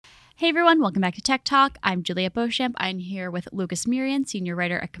Hey everyone, welcome back to Tech Talk. I'm Juliette Beauchamp. I'm here with Lucas Mirian, senior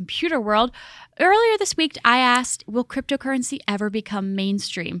writer at Computer World. Earlier this week, I asked, will cryptocurrency ever become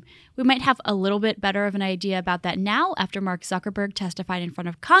mainstream? We might have a little bit better of an idea about that now after Mark Zuckerberg testified in front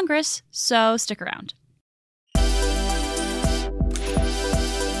of Congress, so stick around.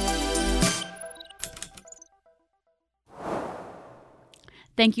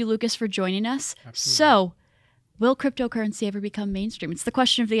 Thank you, Lucas, for joining us. Absolutely. So, will cryptocurrency ever become mainstream? It's the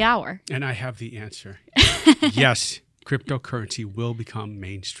question of the hour. And I have the answer. Yes, cryptocurrency will become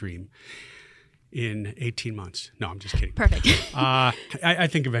mainstream in 18 months. No, I'm just kidding. Perfect. I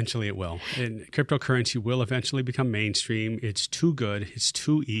think eventually it will. And cryptocurrency will eventually become mainstream. It's too good. It's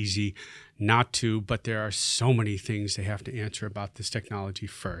too easy not to, but there are so many things they have to answer about this technology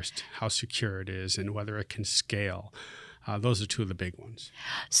first, how secure it is and whether it can scale. Those are two of the big ones.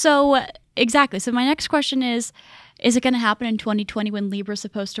 So, exactly. So my next question is it going to happen in 2020 when Libra is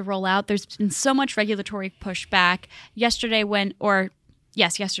supposed to roll out? There's been so much regulatory pushback. Yesterday when Mark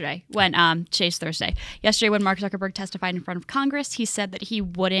Zuckerberg testified in front of Congress, he said that he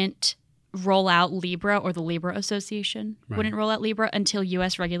wouldn't roll out Libra, or the Libra Association wouldn't roll out Libra until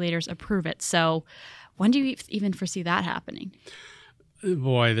U.S. regulators approve it. So when do you even foresee that happening?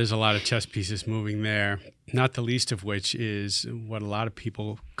 Boy, there's a lot of chess pieces moving there, not the least of which is what a lot of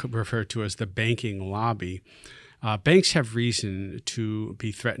people could refer to as the banking lobby. Banks have reason to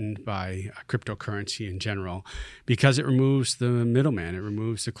be threatened by cryptocurrency in general because it removes the middleman. It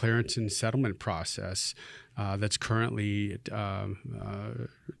removes the clearance and settlement process that's currently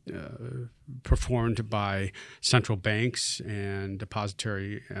performed by central banks and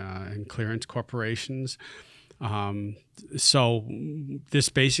depository and clearance corporations. So this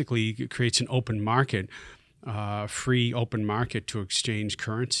basically creates an open market, free open market to exchange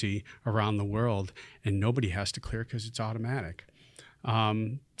currency around the world, and nobody has to clear because it's automatic.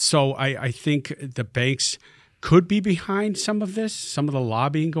 So I think the banks could be behind some of this, some of the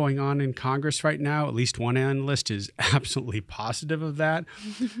lobbying going on in Congress right now. At least one analyst is absolutely positive of that.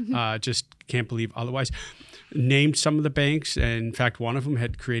 Just can't believe otherwise. Named some of the banks, and in fact, one of them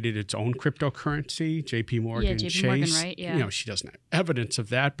had created its own cryptocurrency, JP Morgan Chase. Morgan, right? Yeah. You know, she doesn't have evidence of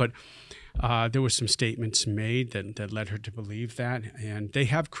that, but there were some statements made that led her to believe that. And they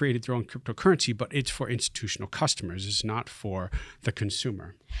have created their own cryptocurrency, but it's for institutional customers. It's not for the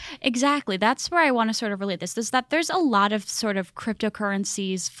consumer. Exactly. That's where I want to sort of relate this, is that there's a lot of sort of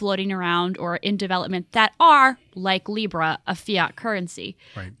cryptocurrencies floating around or in development that are, like Libra, a fiat currency.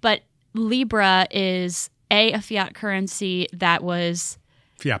 Right. But Libra is a fiat currency that was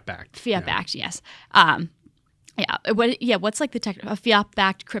fiat-backed. Fiat-backed, yes. What's like a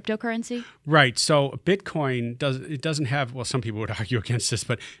fiat-backed cryptocurrency? Right. So Bitcoin doesn't have, well, some people would argue against this,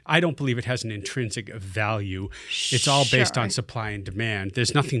 but I don't believe it has an intrinsic value. It's all based on supply and demand.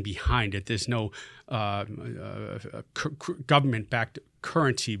 There's nothing behind it. There's no government-backed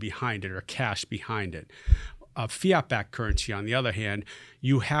currency behind it or cash behind it. Fiat-backed currency, on the other hand,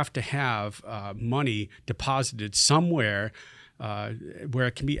 you have to have money deposited somewhere where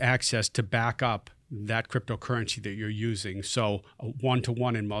it can be accessed to back up that cryptocurrency that you're using. So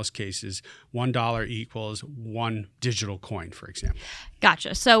 1-to-1 in most cases, $1 equals one digital coin, for example.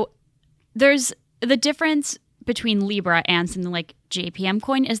 Gotcha. So there's the difference between Libra and something like JPM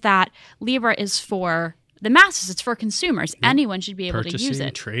coin is that Libra is for the masses. It's for consumers. Yep. Anyone should be able to use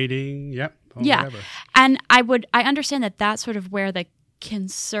it. Trading, yep. Whatever. And I understand that that's sort of where the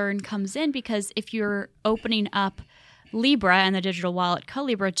concern comes in, because if you're opening up Libra and the digital wallet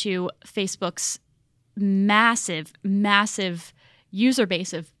Calibra to Facebook's massive user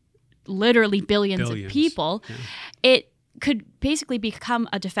base of literally billions of people, it could basically become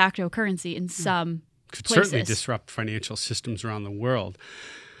a de facto currency in some could places. Certainly disrupt financial systems around the world.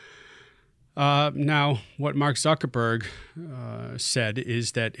 Now, what Mark Zuckerberg said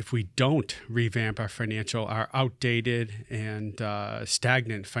is that if we don't revamp our outdated and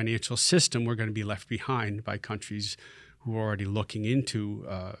stagnant financial system, we're going to be left behind by countries who are already looking into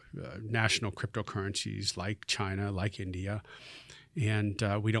national cryptocurrencies like China, like India, and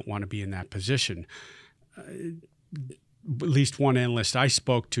we don't want to be in that position. At least one analyst I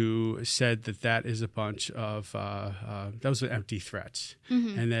spoke to said that is a bunch of those are empty threats,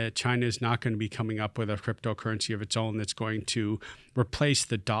 and that China is not going to be coming up with a cryptocurrency of its own that's going to replace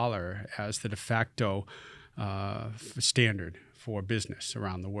the dollar as the de facto standard for business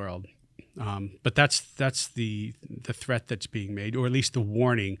around the world. But that's the threat that's being made, or at least the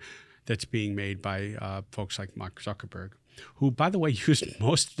warning that's being made by folks like Mark Zuckerberg, who, by the way, used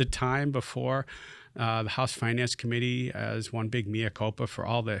most of the time before the House Finance Committee as one big mea culpa for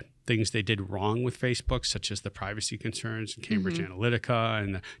all the things they did wrong with Facebook, such as the privacy concerns and Cambridge Analytica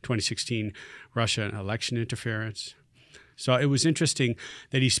and the 2016 Russia election interference. So it was interesting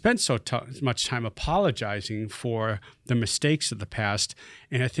that he spent so much time apologizing for the mistakes of the past.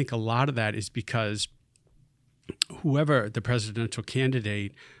 And I think a lot of that is because whoever the presidential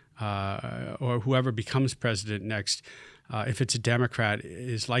candidate or whoever becomes president next, if it's a Democrat,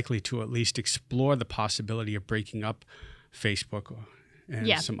 is likely to at least explore the possibility of breaking up Facebook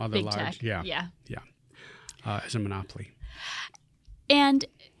and some other large, as a monopoly. And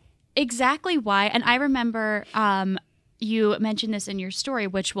exactly why, and I remember you mentioned this in your story,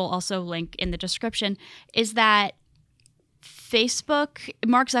 which we'll also link in the description, is that Facebook,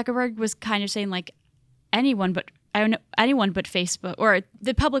 Mark Zuckerberg was kind of saying like anyone but Facebook, or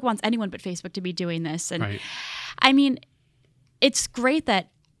the public wants anyone but Facebook to be doing this. And I mean, it's great that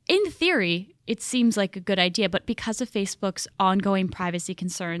in theory, it seems like a good idea, but because of Facebook's ongoing privacy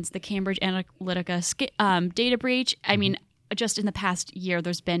concerns, the Cambridge Analytica data breach, I mean, just in the past year,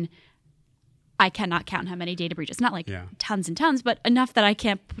 there's been, I cannot count how many data breaches, not like tons and tons, but enough that I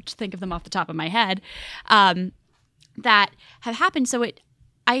can't think of them off the top of my head, that have happened. So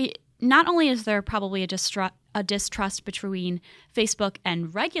not only is there probably a distrust between Facebook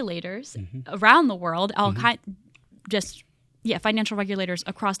and regulators around the world, financial regulators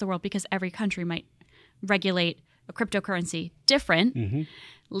across the world, because every country might regulate a cryptocurrency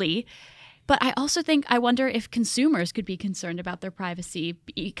differently. But I wonder if consumers could be concerned about their privacy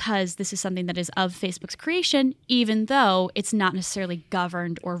because this is something that is of Facebook's creation, even though it's not necessarily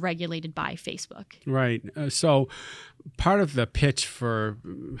governed or regulated by Facebook. Right. So part of the pitch for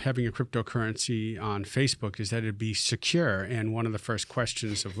having a cryptocurrency on Facebook is that it'd be secure. And one of the first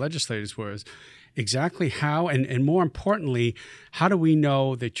questions of legislators was exactly how, and more importantly, how do we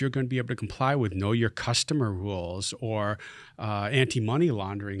know that you're going to be able to comply with know your customer rules or anti-money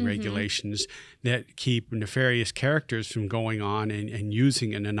laundering regulations that keep nefarious characters from going on and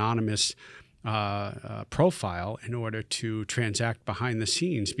using an anonymous profile in order to transact behind the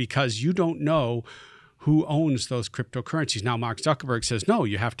scenes, because you don't know who owns those cryptocurrencies. Now, Mark Zuckerberg says, no,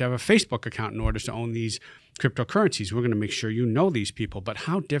 you have to have a Facebook account in order to own these cryptocurrencies. We're going to make sure you know these people. But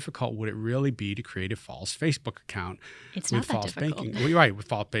how difficult would it really be to create a false Facebook account? It's not that difficult. With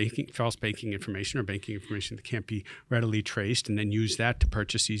false banking information or banking information that can't be readily traced, and then use that to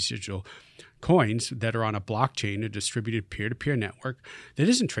purchase these digital coins that are on a blockchain, a distributed peer-to-peer network that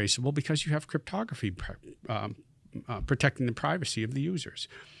isn't traceable because you have cryptography protecting the privacy of the users.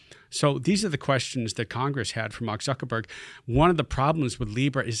 So these are the questions that Congress had for Mark Zuckerberg. One of the problems with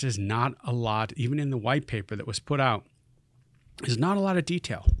Libra is there's not a lot, even in the white paper that was put out, there's not a lot of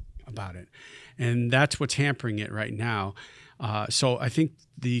detail about it. And that's what's hampering it right now. So I think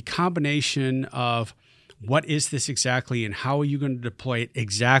the combination of what is this exactly and how are you going to deploy it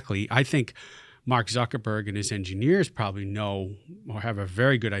exactly, I think Mark Zuckerberg and his engineers probably know or have a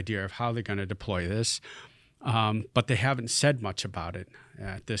very good idea of how they're going to deploy this. But they haven't said much about it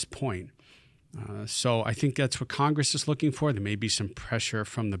at this point. So I think that's what Congress is looking for. There may be some pressure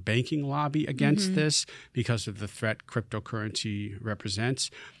from the banking lobby against this because of the threat cryptocurrency represents.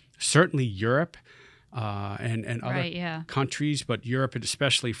 Certainly Europe and other countries, but Europe, and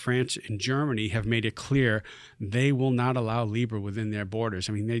especially France and Germany, have made it clear they will not allow Libra within their borders.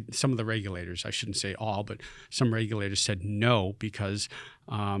 I mean, some of the regulators, I shouldn't say all, but some regulators said no because,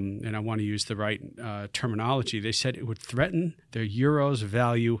 and I want to use the right terminology, they said it would threaten their euro's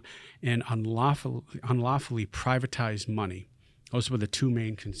value and unlawfully privatize money. Those were the two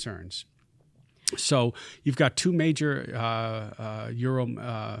main concerns. So you've got two major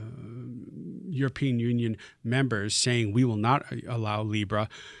European Union members saying we will not allow Libra.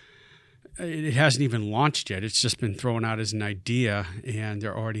 It hasn't even launched yet. It's just been thrown out as an idea, and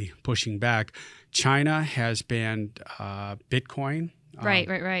they're already pushing back. China has banned Bitcoin. Right.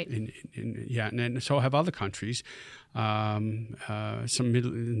 And so have other countries. Some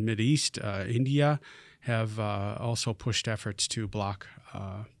Mideast, India, have also pushed efforts to block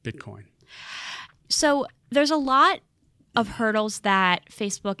Bitcoin. So there's a lot of hurdles that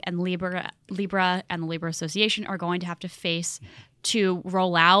Facebook and Libra and the Libra Association are going to have to face to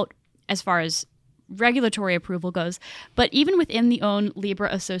roll out as far as regulatory approval goes. But even within the own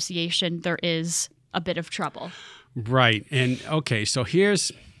Libra Association, there is a bit of trouble. Right. And okay, so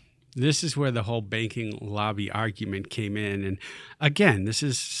this is where the whole banking lobby argument came in. And again, this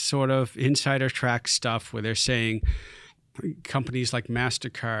is sort of insider track stuff where they're saying companies like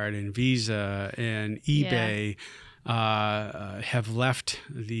MasterCard and Visa and eBay have left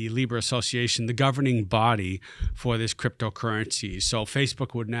the Libra Association, the governing body for this cryptocurrency. So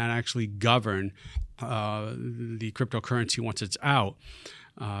Facebook would not actually govern the cryptocurrency once it's out.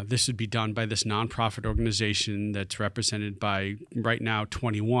 This would be done by this nonprofit organization that's represented by, right now,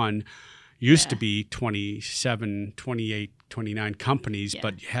 21. Used to be 27, 28, 29 companies,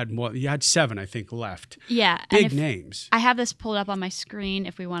 but you had 7, I think, left. Yeah. Big names. I have this pulled up on my screen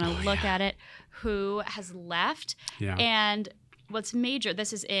if we want to look at it, who has left. Yeah. And what's major,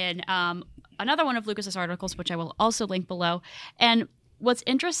 this is in another one of Lucas's articles, which I will also link below. And what's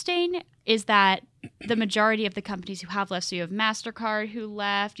interesting is that the majority of the companies who have left, so you have MasterCard who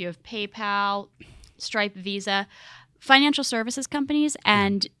left, you have PayPal, Stripe, Visa, financial services companies,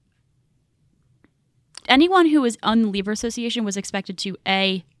 and anyone who was on the Libra Association was expected to,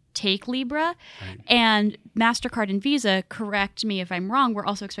 take Libra, and MasterCard and Visa, correct me if I'm wrong, were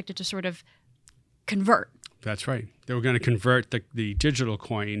also expected to sort of convert. That's right. They were going to convert the digital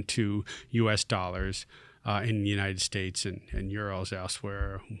coin to U.S. dollars in the United States and euros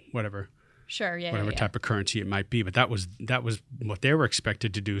elsewhere, whatever. Sure, whatever type of currency it might be. But that was what they were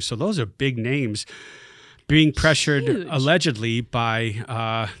expected to do. So those are big names being pressured allegedly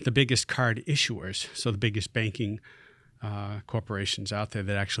by the biggest card issuers, so the biggest banking corporations out there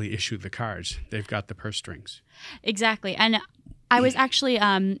that actually issue the cards. They've got the purse strings. Exactly. And I was actually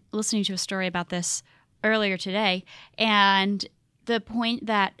listening to a story about this earlier today, and the point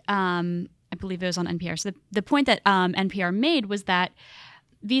that I believe it was on NPR. So the point that NPR made was that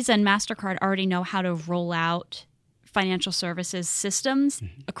Visa and MasterCard already know how to roll out financial services systems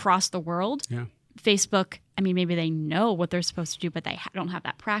across the world. Yeah. Facebook, I mean, maybe they know what they're supposed to do, but they don't have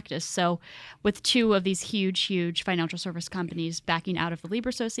that practice. So with 2 of these huge financial service companies backing out of the Libra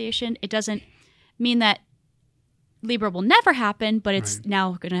Association, it doesn't mean that Libra will never happen, but it's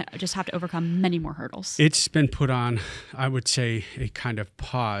now going to just have to overcome many more hurdles. It's been put on, I would say, a kind of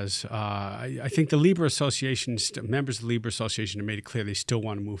pause. I think the Libra Association, members of the Libra Association have made it clear they still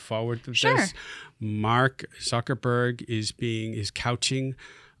want to move forward with this. Mark Zuckerberg is couching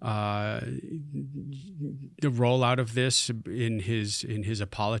the rollout of this in his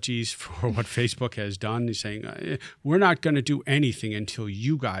apologies for what Facebook has done. He's saying, we're not going to do anything until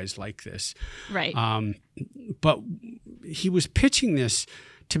you guys like this. Right. But he was pitching this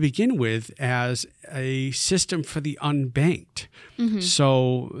to begin with as a system for the unbanked.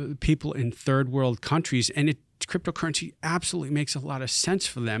 So people in third world countries, and cryptocurrency absolutely makes a lot of sense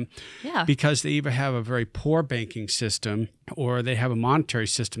for them because they either have a very poor banking system or they have a monetary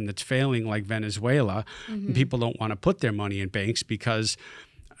system that's failing like Venezuela. And people don't want to put their money in banks because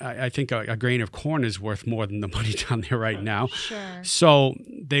I think a grain of corn is worth more than the money down there right now. Sure. So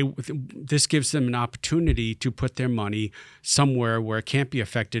this gives them an opportunity to put their money somewhere where it can't be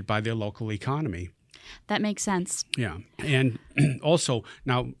affected by their local economy. That makes sense. Yeah. And also,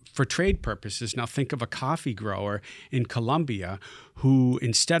 now for trade purposes, now think of a coffee grower in Colombia who,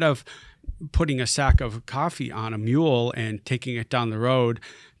 instead of putting a sack of coffee on a mule and taking it down the road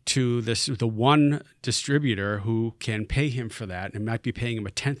to the one distributor who can pay him for that, and might be paying him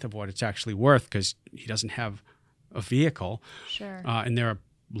 1/10 of what it's actually worth because he doesn't have a vehicle. Sure. And there are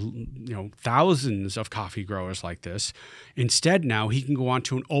thousands of coffee growers like this. Instead, now he can go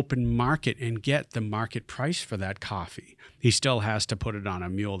onto an open market and get the market price for that coffee. He still has to put it on a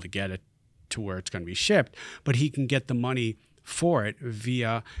mule to get it to where it's going to be shipped, but he can get the money for it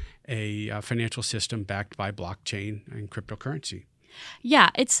via a financial system backed by blockchain and cryptocurrency.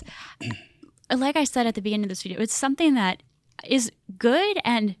 Yeah, it's like I said at the beginning of this video, it's something that is good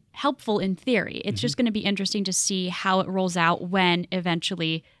and helpful in theory. It's just going to be interesting to see how it rolls out when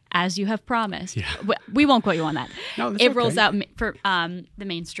eventually, as you have promised, we won't quote you on that. No, it rolls out for the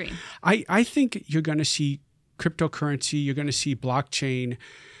mainstream. I think you're going to see cryptocurrency, you're going to see blockchain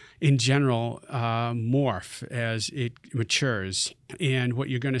in general morph as it matures. And what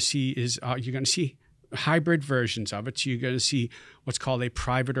you're going to see is you're going to see hybrid versions of it. So you're going to see what's called a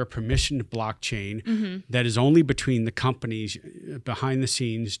private or permissioned blockchain that is only between the companies behind the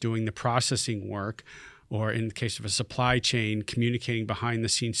scenes doing the processing work, or in the case of a supply chain, communicating behind the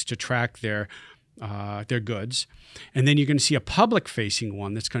scenes to track their goods. And then you're going to see a public-facing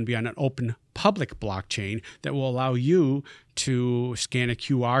one that's going to be on an open public blockchain that will allow you to scan a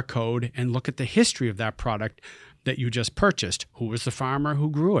QR code and look at the history of that product that you just purchased. Who was the farmer who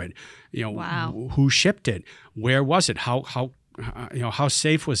grew it? Who shipped it? Where was it? How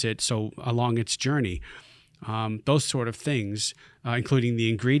safe was it? So along its journey, those sort of things, including the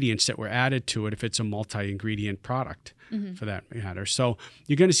ingredients that were added to it if it's a multi-ingredient product for that matter. So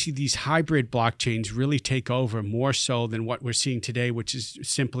you're going to see these hybrid blockchains really take over more so than what we're seeing today, which is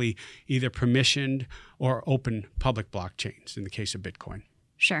simply either permissioned or open public blockchains in the case of Bitcoin.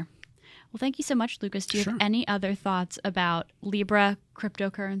 Sure. Well, thank you so much, Lucas. Do you Sure. have any other thoughts about Libra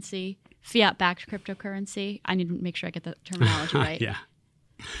cryptocurrency, fiat-backed cryptocurrency? I need to make sure I get the terminology right. Yeah.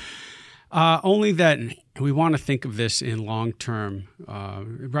 Only that we want to think of this in long term.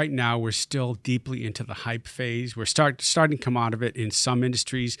 Right now, we're still deeply into the hype phase. We're starting to come out of it in some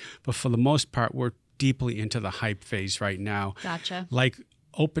industries, but for the most part, we're deeply into the hype phase right now. Gotcha. Like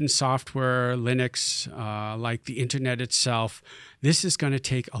open software, Linux, like the internet itself, this is going to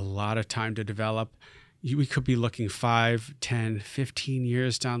take a lot of time to develop. We could be looking 5, 10, 15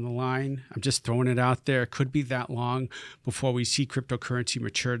 years down the line. I'm just throwing it out there. It could be that long before we see cryptocurrency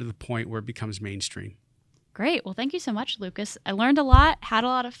mature to the point where it becomes mainstream. Great. Well, thank you so much, Lucas. I learned a lot, had a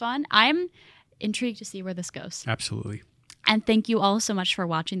lot of fun. I'm intrigued to see where this goes. Absolutely. And thank you all so much for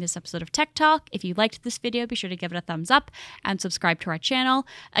watching this episode of Tech Talk. If you liked this video, be sure to give it a thumbs up and subscribe to our channel.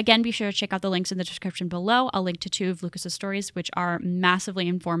 Again, be sure to check out the links in the description below. I'll link to 2 of Lucas's stories, which are massively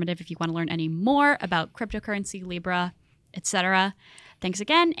informative if you want to learn any more about cryptocurrency, Libra, etc. Thanks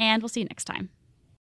again, and we'll see you next time.